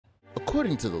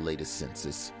According to the latest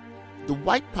census, the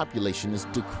white population is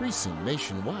decreasing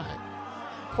nationwide.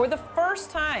 For the first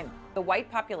time, the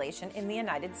white population in the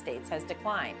United States has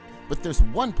declined. But there's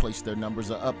one place their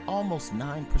numbers are up almost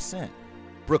 9%,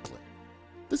 Brooklyn.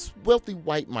 This wealthy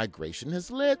white migration has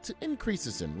led to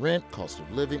increases in rent, cost of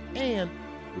living, and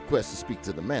requests to speak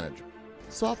to the manager.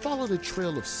 So I followed a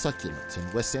trail of succulents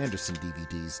and Wes Anderson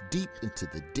DVDs deep into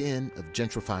the den of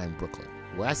gentrifying Brooklyn,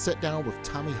 where I sat down with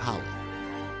Tommy Holly.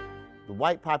 The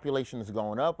white population is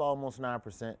going up almost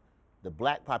 9%. The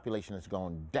black population is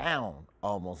going down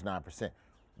almost 9%.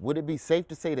 Would it be safe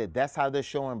to say that that's how they're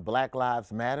showing Black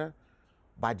Lives Matter?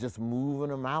 By just moving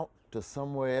them out to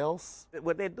somewhere else?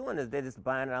 What they're doing is they're just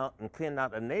buying out and cleaning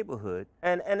out a neighborhood,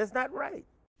 and it's not right.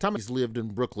 Tommy's lived in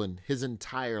Brooklyn his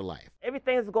entire life.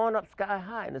 Everything is going up sky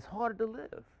high, and it's harder to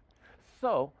live.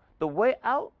 So the way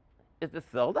out is to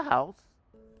sell the house.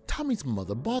 Tommy's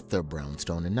mother bought their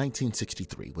brownstone in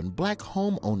 1963 when black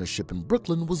home ownership in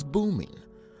Brooklyn was booming.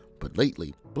 But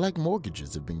lately, black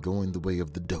mortgages have been going the way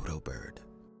of the dodo bird.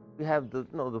 We have the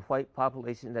white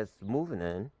population that's moving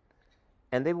in,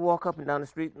 and they walk up and down the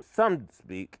street. Some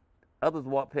speak, others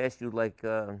walk past you like,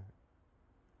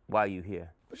 why are you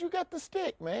here? But you got the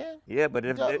stick, man. Yeah, but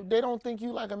if they don't think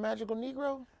you like a magical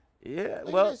Negro? Yeah,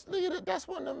 look well, at this, look at it. That's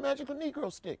one of the magical Negro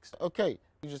sticks. Okay,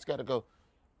 you just got to go.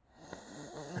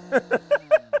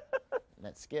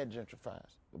 That scared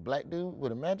gentrifiers. The black dude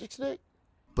with a magic stick?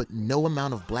 But no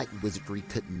amount of black wizardry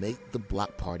could make the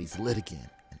block parties lit again.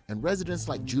 And residents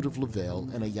like Judith Lavelle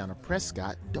and Ayanna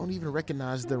Prescott don't even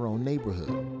recognize their own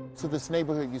neighborhood. So this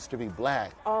neighborhood used to be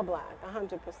black. All black,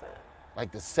 100%.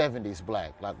 Like the 70s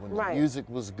black, like when the music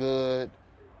was good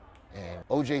and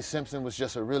O.J. Simpson was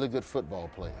just a really good football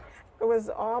player. It was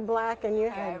all black, and you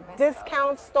had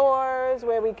discount stores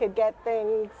where we could get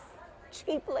things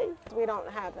cheaply. We don't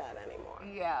have that anymore.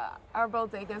 Yeah, our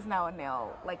bodega is now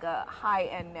like a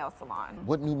high-end nail salon.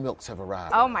 What new milks have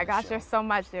arrived? Oh my gosh, there's so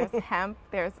much. There's hemp,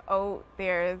 there's oat,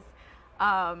 there's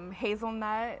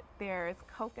hazelnut, there's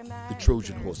coconut. The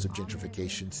Trojan horse of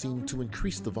gentrification seemed to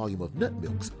increase the volume of nut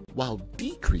milks while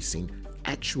decreasing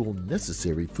actual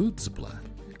necessary food supply.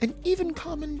 And even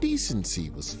common decency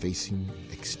was facing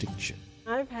extinction.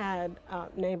 I've had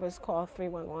neighbors call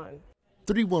 311.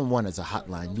 311 is a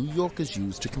hotline New Yorkers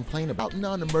use to complain about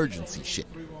non-emergency shit.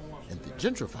 And the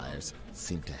gentrifiers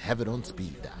seem to have it on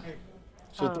speed dial.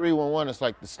 So 311 is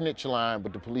like the snitch line,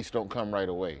 but the police don't come right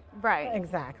away. Right.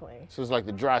 Exactly. So it's like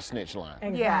the dry snitch line.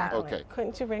 Exactly. Yeah. Okay.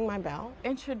 Couldn't you ring my bell?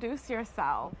 Introduce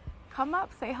yourself. Come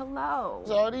up, say hello.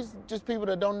 So are these just people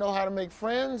that don't know how to make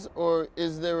friends, or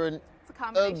is there an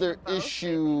other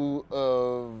issue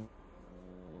of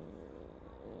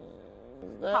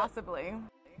that? Possibly.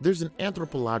 There's an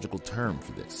anthropological term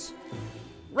for this.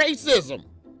 Racism!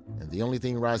 And the only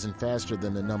thing rising faster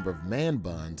than the number of man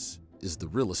buns is the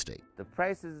real estate. the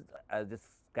prices are just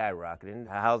skyrocketing.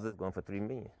 The houses going for $3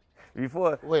 million.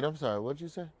 Before, Wait, I'm sorry, what'd you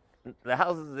say? the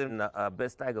houses in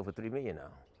Bed-Stuy go for $3 million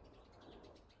now.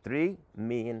 $3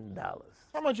 million.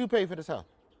 How much you pay for this house?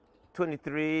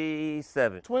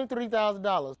 $23,700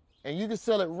 $23,000. And you can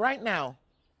sell it right now.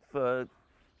 for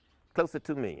close to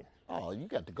 $2 million. Oh, you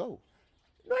got to go.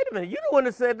 Wait a minute, you the one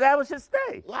that said that should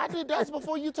stay. Well, I did that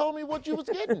before you told me what you was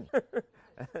getting.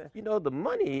 You know, the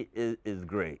money is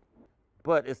great,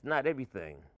 but it's not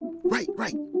everything. Right.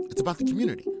 It's about the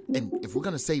community. And if we're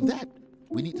going to save that,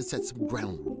 we need to set some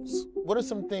ground rules. What are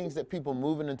some things that people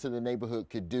moving into the neighborhood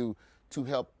could do to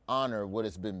help honor what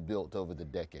has been built over the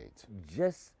decades?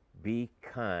 Just be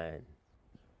kind.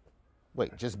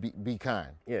 Wait, just be kind.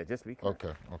 Yeah, just be kind.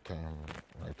 Okay, I'm gonna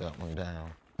write that one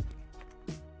down.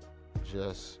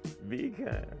 Just Be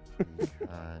kind. be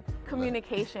kind.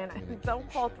 Communication. Don't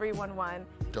call 311.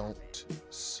 Don't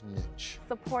snitch.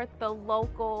 Support the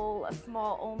local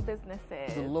small-owned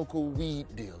businesses. The local weed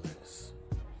dealers.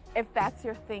 If that's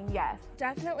your thing, yes.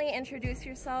 Definitely introduce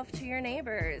yourself to your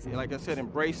neighbors. Like I said,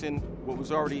 embracing what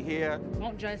was already here.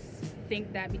 Don't just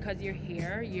think that because you're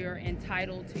here, you're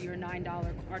entitled to your $9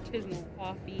 artisanal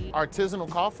coffee. Artisanal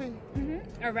coffee?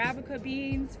 Arabica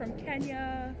beans from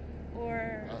Kenya,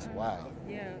 or... That's wild.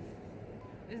 Yeah.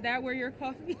 Is that where your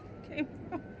coffee came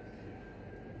from?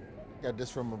 Got this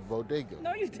from a bodega.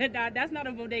 No, you did not. That's not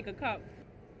a bodega cup.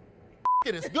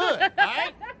 It is good, all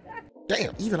right?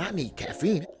 Damn, even I need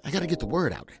caffeine. I gotta get the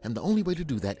word out, and the only way to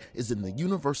do that is in the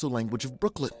universal language of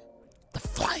Brooklyn, the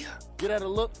flyer. Get at a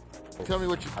look. Tell me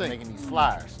what you think. I'm making these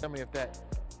flyers. Tell me if that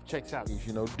checks out.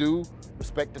 You know, do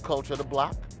respect the culture of the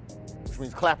block, which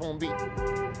means clap on beat.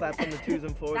 Clap on the twos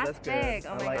and fours. That's big.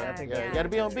 Oh my God. Yeah, you gotta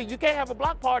be on beat. You can't have a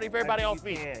block party if everybody off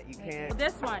beat. You can't.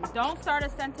 This one, don't start a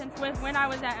sentence with when I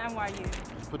was at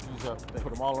NYU. put these up,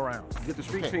 put them all around. Get the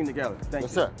street team together. Thank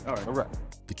Yes, you. sir. All right. All right.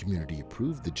 The community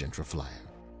approved the gentrifier.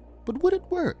 But would it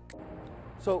work?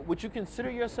 So, would you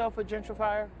consider yourself a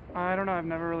gentrifier? I don't know. I've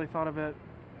never really thought of it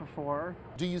before.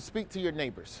 Do you speak to your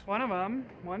neighbors? One of them,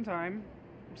 one time,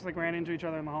 just like ran into each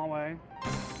other in the hallway.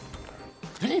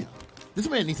 Damn, this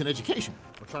man needs an education.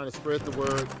 We're trying to spread the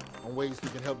word on ways we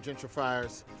can help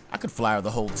gentrifiers. I could flyer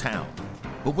the whole town.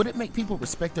 But would it make people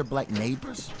respect their black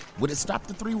neighbors? Would it stop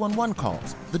the 311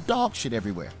 calls? The dog shit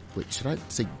everywhere. Wait, should I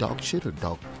say dog shit or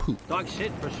dog poop? Dog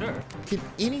shit, for sure. Can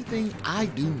anything I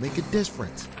do make a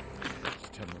difference?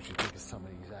 Just tell me what you think of some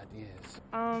of these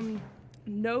ideas.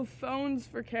 No phones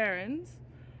for Karens.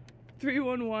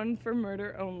 311 for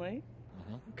murder only.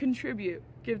 Contribute.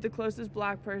 Give the closest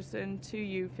black person to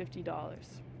you $50.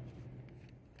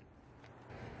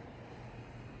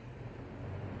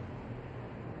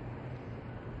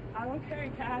 I don't carry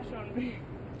cash on me.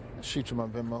 I'll shoot you my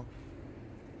Venmo.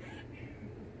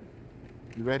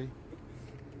 You ready?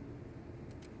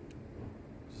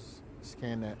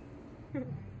 Scan that.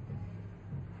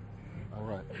 All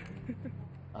right.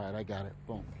 All right, I got it.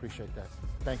 Boom. Appreciate that.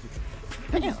 Thank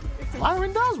you. Damn,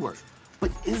 flyering does work.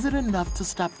 But is it enough to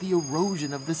stop the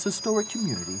erosion of this historic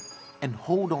community and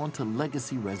hold on to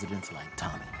legacy residents like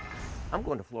Tommy? I'm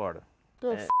going to Florida.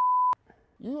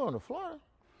 You going to Florida?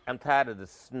 I'm tired of the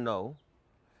snow.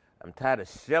 I'm tired of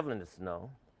shoveling the snow.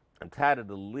 I'm tired of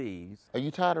the leaves. Are you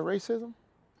tired of racism?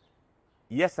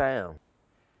 Yes, I am.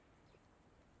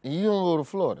 And you don't go to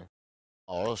Florida?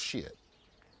 Oh, shit.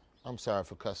 I'm sorry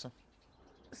for cussing.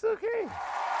 It's okay.